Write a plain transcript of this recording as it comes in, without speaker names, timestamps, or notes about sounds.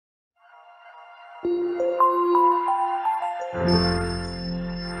Hello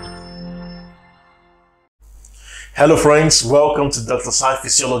friends, welcome to Dr. Ossai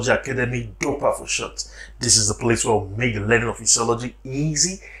Physiology Academy, DOPA for short. This is the place where we make the learning of physiology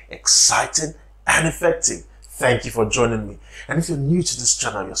easy, exciting, and effective. Thank you for joining me. And if you're new to this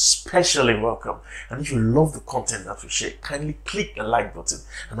channel, you're especially welcome. And if you love the content that we share, kindly click the like button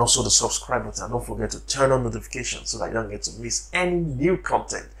and also the subscribe button. And don't forget to turn on notifications so that you don't get to miss any new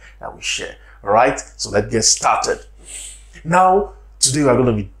content that we share. Alright, so let's get started. Now, today we're going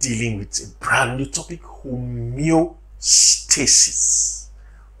to be dealing with a brand new topic, homeostasis.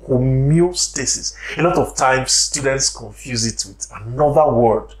 Homeostasis. A lot of times students confuse it with another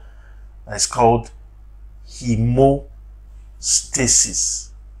word that is called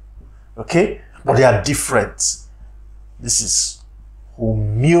hemostasis. Okay? But they are different. This is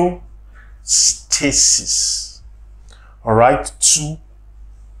homeostasis. Alright? Two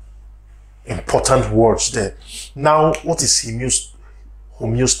important words there. Now, what is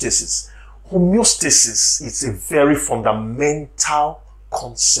homeostasis? Homeostasis is a very fundamental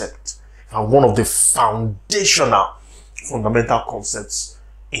concept and one of the fundamental concepts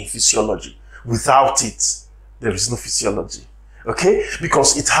in physiology. Without it, there is no physiology. Okay?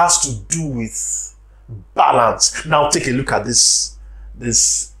 Because it has to do with balance. Now take a look at this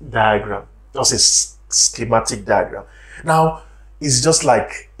diagram. Just a schematic diagram. Now, it's just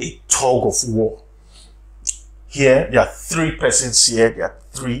like a tug of war. Here, there are three persons here. There are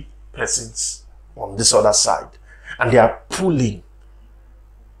three persons on this other side. And they are pulling,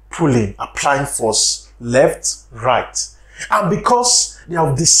 applying force left, right. And because they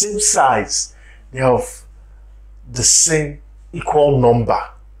have the same size, they have the same equal number,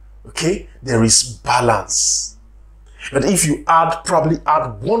 okay, there is balance. But if you probably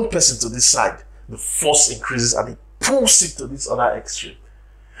add one person to this side, the force increases and it pulls it to this other extreme.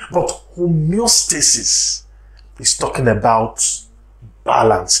 But homeostasis is talking about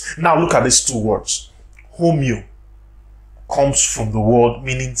balance. Now look at these two words. Homeo comes from the word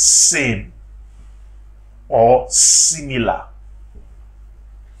meaning same or similar.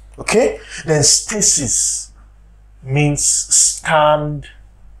 Okay? Then stasis means stand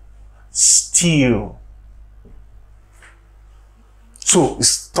still. So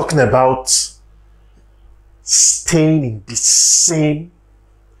it's talking about staying in the same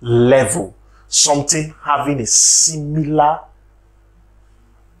level. Something having a similar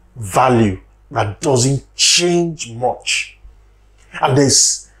value that doesn't change much. And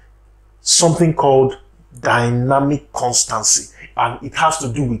there's something called dynamic constancy, and it has to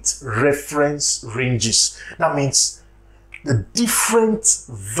do with reference ranges. That means the different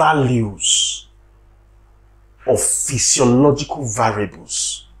values of physiological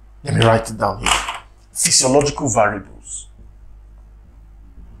variables. Let me write it down here. Physiological variables.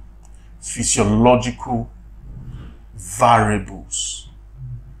 Physiological variables.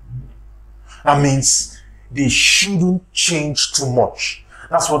 That means they shouldn't change too much.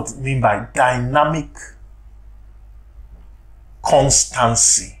 That's what I mean by dynamic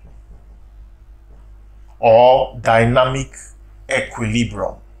constancy or dynamic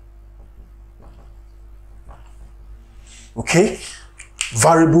equilibrium. Okay?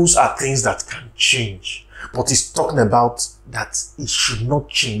 Variables are things that can change, but it's talking about that it should not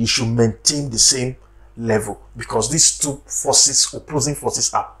change. It should maintain the same level because these two forces, opposing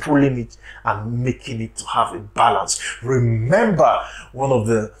forces, are pulling it and making it to have a balance. Remember, one of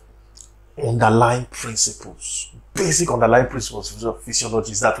the underlying principles, basic underlying principles of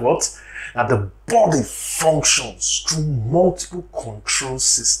physiology is that what? That the body functions through multiple control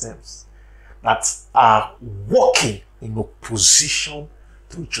systems that are working in opposition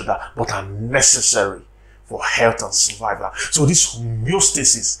to each other but are necessary for health and survival. So this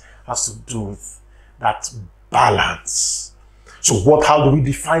homeostasis has to do with that balance. So how do we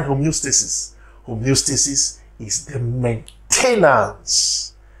define homeostasis? Homeostasis is the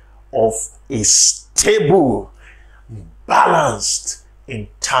maintenance of a stable, balanced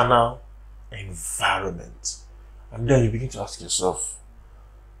internal environment. And then you begin to ask yourself,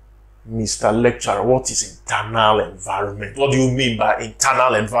 Mr. Lecturer, what is internal environment? What do you mean by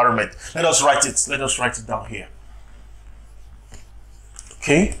internal environment? Let us write it down here.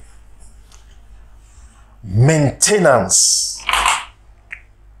 Okay? Maintenance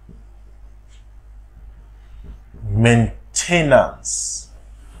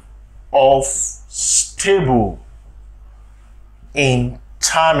of stable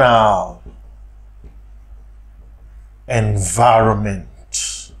internal environment.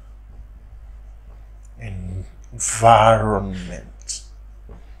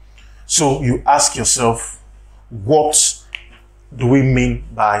 So you ask yourself, what do we mean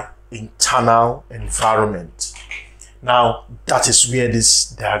by internal environment. Now, that is where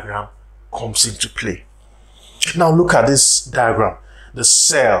this diagram comes into play. Now, look at this diagram. The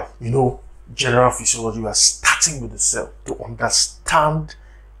cell, general physiology, we are starting with the cell to understand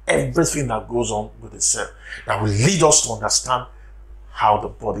everything that goes on with the cell. That will lead us to understand how the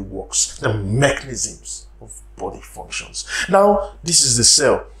body works, the mechanisms of body functions. Now, this is the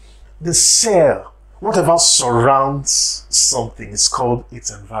cell. The cell, whatever surrounds something, is called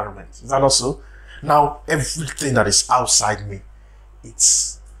its environment. Is that also? Now, everything that is outside me,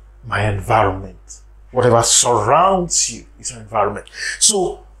 it's my environment. Whatever surrounds you is your environment.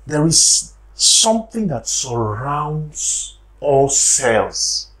 So, there is something that surrounds all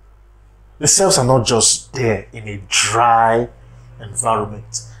cells. The cells are not just there in a dry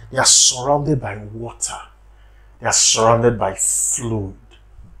environment. They are surrounded by water. They are surrounded by fluid,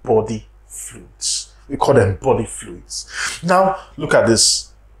 body fluids. We call them body fluids. Now, look at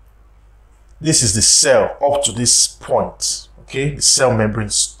this. This is the cell up to this point. Okay, the cell membrane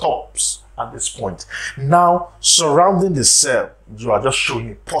stops at this point. Now, surrounding the cell, you are just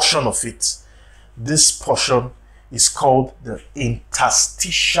showing a portion of it. This portion is called the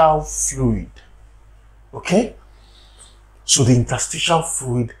interstitial fluid. Okay? So the interstitial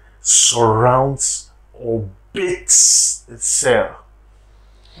fluid surrounds or bathes the cell.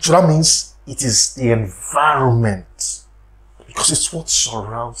 So that means it is the environment, because it's what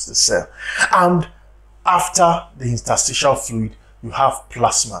surrounds the cell. And after the interstitial fluid, you have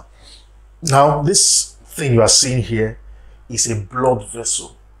plasma. Now, this thing you are seeing here is a blood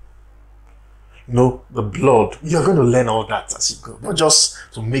vessel. The blood, you're going to learn all that as you go, but just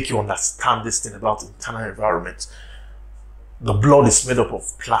to make you understand this thing about internal environment. The blood is made up of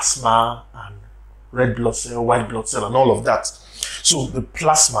plasma and red blood cell, white blood cell, and all of that. So the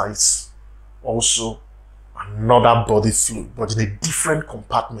plasma is also another body fluid, but in a different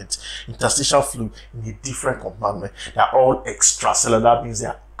compartment. Interstitial fluid in a different compartment. They are all extracellular. That means they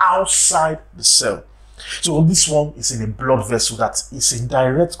are outside the cell. So this one is in a blood vessel that is in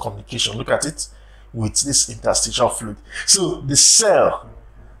direct communication. Look at it with this interstitial fluid. So the cell,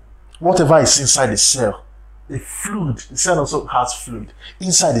 whatever is inside the cell, the fluid, the cell also has fluid.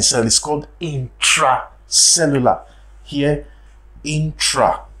 Inside the cell is called intracellular. Here,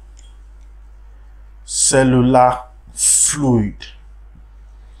 intracellular fluid.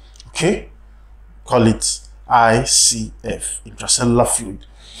 Okay? Call it ICF, intracellular fluid.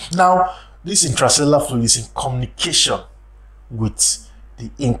 Now, this intracellular fluid is in communication with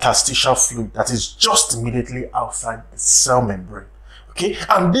the interstitial fluid that is just immediately outside the cell membrane. Okay,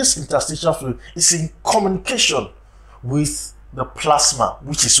 and this interstitial fluid is in communication with the plasma,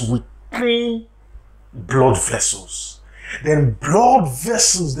 which is within blood vessels. Then blood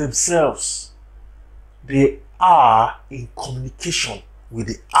vessels themselves, they are in communication with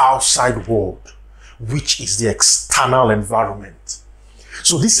the outside world, which is the external environment.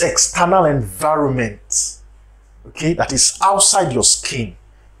 So this external environment, okay, that is outside your skin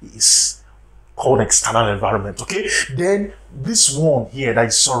is called external environment. Okay, then this one here that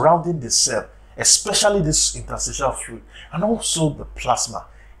is surrounding the cell, especially this interstitial fluid and also the plasma,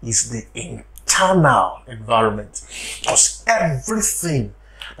 is the internal environment, because everything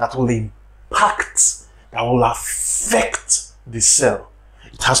that will impact, that will affect the cell,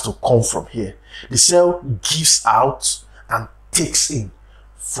 it has to come from here. The cell gives out and takes in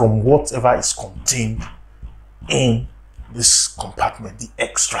from whatever is contained in this compartment, the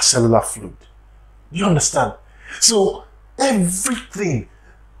extracellular fluid. You understand? So everything,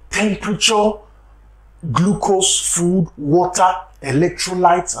 temperature, glucose, food, water,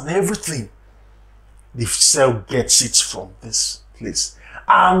 electrolytes, and everything, the cell gets it from this place.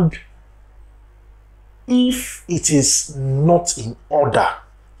 And if it is not in order,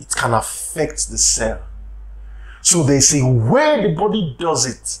 it can affect the cell. So there's a way the body does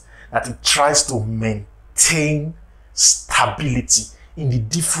it, that it tries to maintain stability in the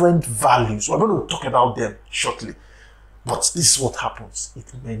different values. We're going to talk about them shortly. But this is what happens.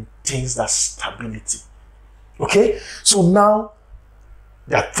 It maintains that stability. Okay? So now,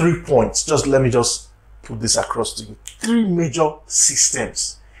 there are 3 points. Let me put this across to you. 3 major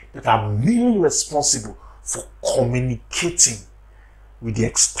systems that are mainly responsible for communicating with the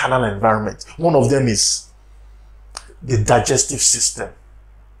external environment. One of them is the digestive system.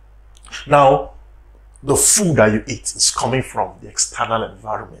 Now, the food that you eat is coming from the external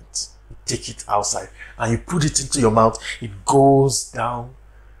environment. You take it outside and you put it into your mouth. It goes down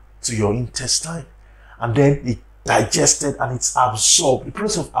to your intestine and then it digested and it's absorbed. The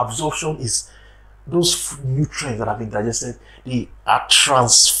process of absorption is those nutrients that have been digested, they are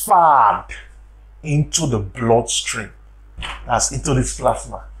transferred into the bloodstream. That's into this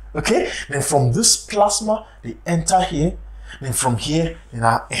plasma. Okay, then from this plasma, they enter here. Then from here, they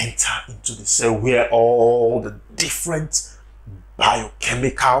now enter into the cell where all the different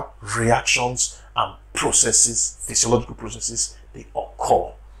biochemical reactions and processes, physiological processes, they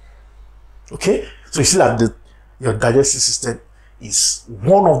occur. Okay, so you see that your digestive system is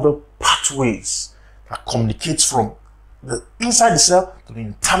one of the pathways that communicates from the inside the cell to the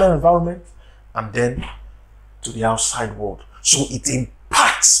internal environment and then to the outside world. So it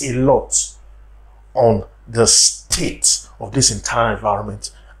impacts a lot on the state of this internal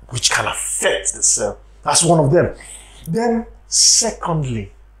environment, which can affect the cell. That's one of them. Then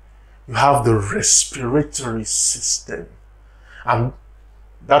secondly, you have the respiratory system, and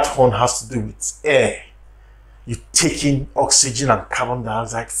that one has to do with air. You take in oxygen and carbon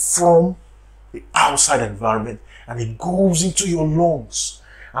dioxide from the outside environment and it goes into your lungs,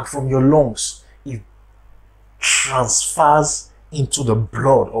 and from your lungs it transfers into the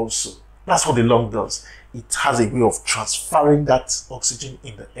blood also. That's what the lung does. It has a way of transferring that oxygen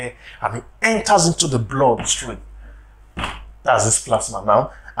in the air and it enters into the bloodstream. That's this plasma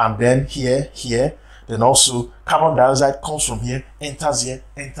now. And then here, then also carbon dioxide comes from here, enters here,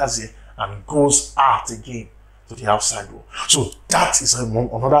 and goes out again to the outside world. So that is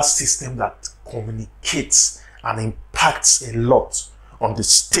another system that communicates and impacts a lot on the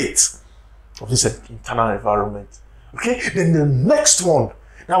state of this internal environment. Okay, then the next one,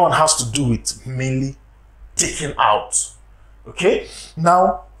 that one has to do with mainly taking out. Okay,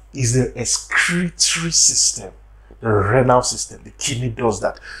 now is the excretory system, the renal system. The kidney does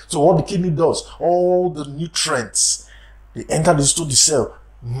that. So what the kidney does, all the nutrients, they enter into the cell.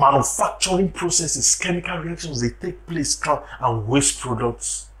 Manufacturing processes, chemical reactions, they take place and waste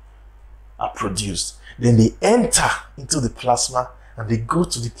products are produced. Then they enter into the plasma and they go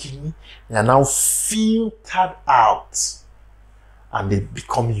to the kidney. They are now filtered out and they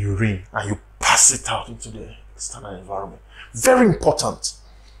become urine, and you pass it out into the external environment. Very important.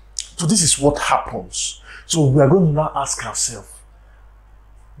 So this is what happens. So we are going to now ask ourselves,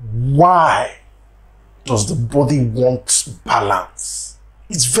 why does the body want balance?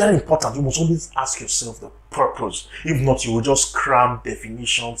 It's very important. You must always ask yourself the purpose. If not, you will just cram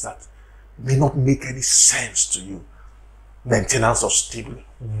definitions that may not make any sense to you. Maintenance of stability.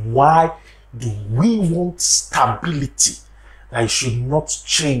 Why do we want stability? That it should not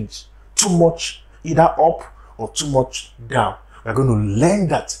change too much, either up or too much down. We're going to learn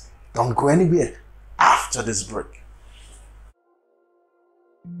that. Don't go anywhere after this break.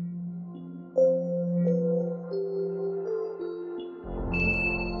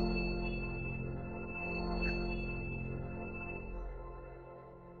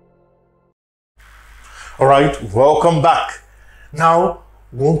 All right, welcome back. Now,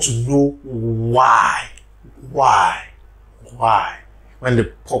 we want to know why. When the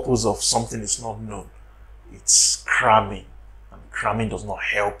purpose of something is not known, it's cramming, and cramming does not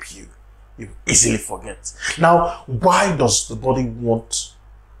help you. You easily forget. Now, why does the body want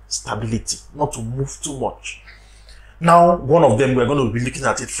stability, not to move too much? Now, one of them, we're going to be looking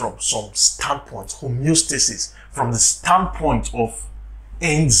at it from some standpoints. Homeostasis, from the standpoint of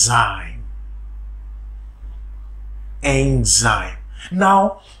enzyme. Enzyme.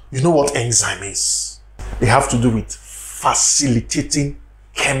 Now, you know what enzyme is? They have to do with facilitating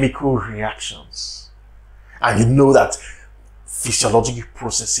chemical reactions. And you know that physiological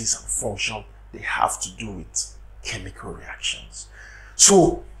processes and function, they have to do with chemical reactions.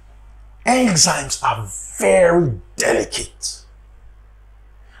 So, enzymes are very delicate.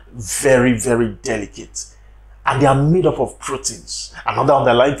 Very, very delicate. And they are made up of proteins. Another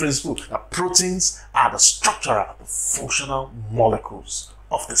underlying principle, that proteins are the structural, the functional molecules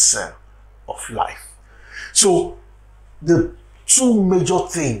of the cell of life. So, the two major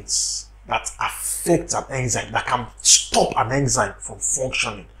things that affect an enzyme, that can stop an enzyme from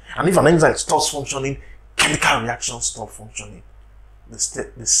functioning. And if an enzyme stops functioning, chemical reactions stop functioning. The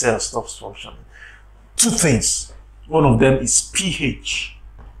cell stops functioning. Two things. One of them is pH.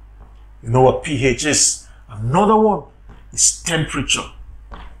 You know what pH is? Another one is temperature.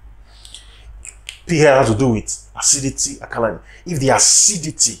 pH has to do with acidity, alkaline. If the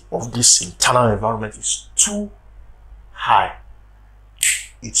acidity of this internal environment is too high,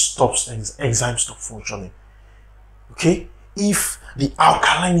 it stops, enzymes stop functioning. Okay? If the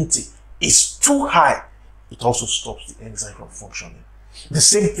alkalinity is too high, it also stops the enzyme from functioning. The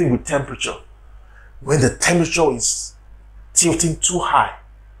same thing with temperature. When the temperature is tilting too high,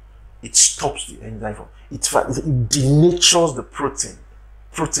 it stops the enzyme from, it denatures the protein.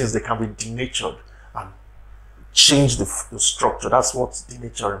 Proteins, they can be denatured and change the structure. That's what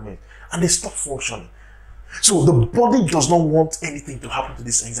denature means. And they stop functioning. So the body does not want anything to happen to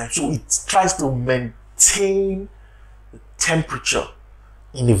this enzyme. So it tries to maintain the temperature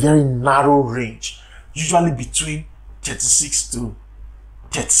in a very narrow range, usually between 36 to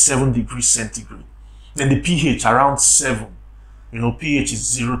 37 degrees centigrade. Then the pH around 7. You know, pH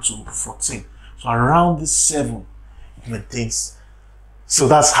is 0 to 14. So around this 7, it maintains. So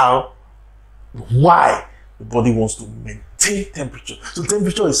that's why the body wants to maintain temperature. So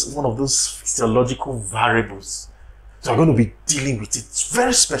temperature is one of those physiological variables. So we're going to be dealing with it. It's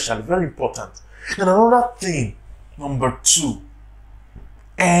very special, very important. And another thing, number 2,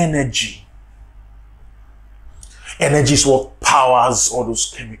 energy. Energy is what powers all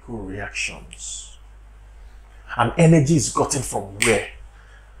those chemical reactions. And energy is gotten from where?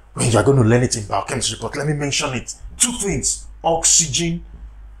 When you're going to learn it in biochemistry, but let me mention it. 2 things, oxygen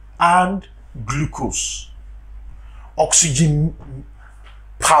and glucose. Oxygen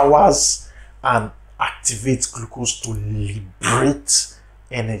powers and activates glucose to liberate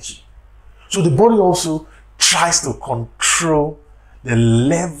energy. So the body also tries to control the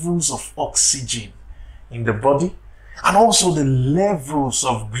levels of oxygen in the body and also the levels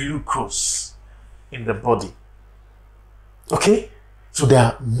of glucose in the body. Okay? So there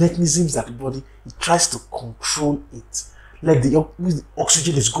are mechanisms that the body, it tries to control it. Like the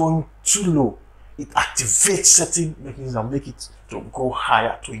oxygen is going too low, it activates certain mechanisms and make it to go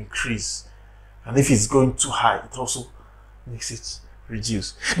higher, to increase. And if it's going too high, it also makes it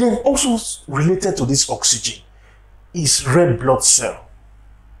reduce. Then also related to this oxygen is red blood cell.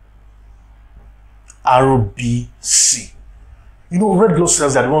 RBC. You know, red blood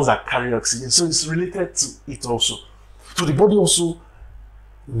cells are the ones that carry oxygen, so it's related to it also. So the body also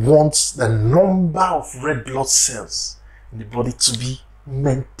wants the number of red blood cells in the body to be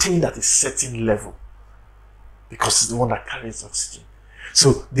maintained at a certain level because it's the one that carries oxygen.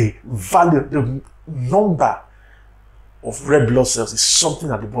 So the value, the number of red blood cells is something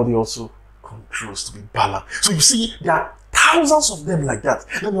that the body also controls to be balanced. So you see, there are thousands of them like that.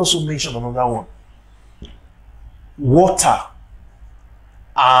 Let me also mention another one. Water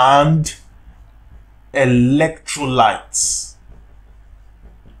and electrolytes.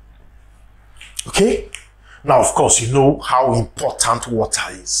 Okay? Now, of course, you know how important water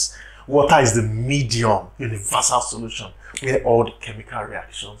is. Water is the medium, universal solution where all the chemical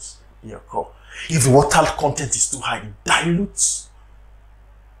reactions occur. If the water content is too high, it dilutes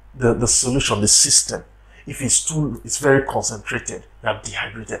the solution, the system. If it's very concentrated, you are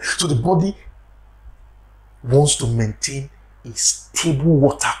dehydrated. So the body wants to maintain a stable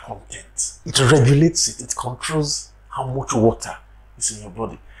water content. It regulates it. It controls how much water is in your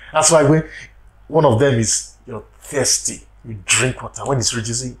body. That's why when one of them is you're thirsty, you drink water. When it's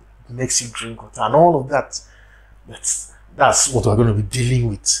reducing, it makes you drink water. And all of that, that's what we're going to be dealing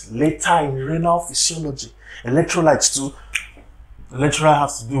with later in renal physiology. Electrolytes too. Electrolyte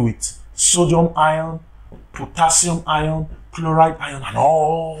has to do with sodium ion, potassium ion, chloride ion, and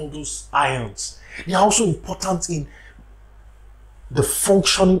all those ions. They are also important in the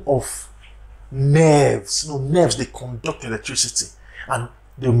functioning of nerves. You know, nerves, they conduct electricity. And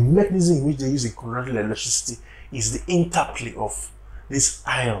the mechanism in which they use in conducting electricity is the interplay of these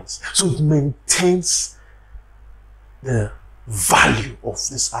ions. So it maintains the value of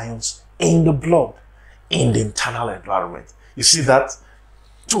these ions in the blood, in the internal environment. You see that?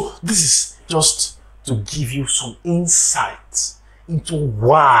 So this is just to give you some insight into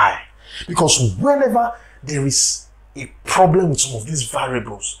why. Because whenever there is a problem with some of these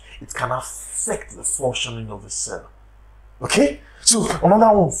variables, it can affect the functioning of the cell. Okay? So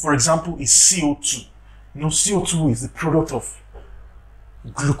another one, for example, is CO2. You know, CO2 is the product of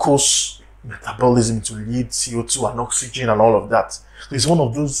glucose metabolism to lead CO2 and oxygen and all of that. So it's one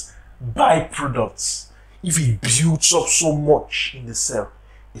of those byproducts. If it builds up so much in the cell,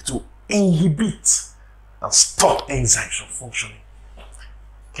 it will inhibit and stop enzymes from functioning.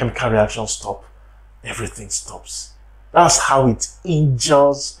 Chemical reactions stop, everything stops. That's how it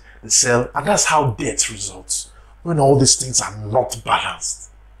injures the cell, and that's how death results. When all these things are not balanced,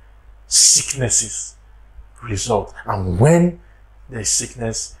 sicknesses result. And when there is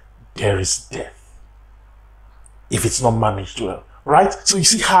sickness, there is death. If it's not managed well, right? So you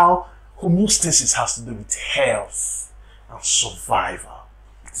see how homeostasis has to do with health and survival.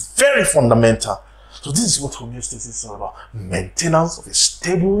 It's very fundamental. So this is what homeostasis is all about. Maintenance of a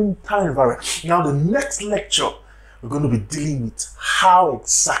stable internal environment. Now the next lecture, we're going to be dealing with how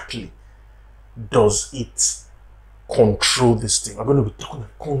exactly does it control this thing. We're going to be talking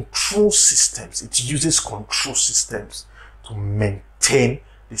about control systems. It uses control systems to maintain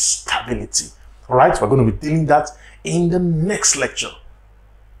the stability. All right, we're going to be dealing that in the next lecture.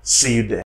 See you there.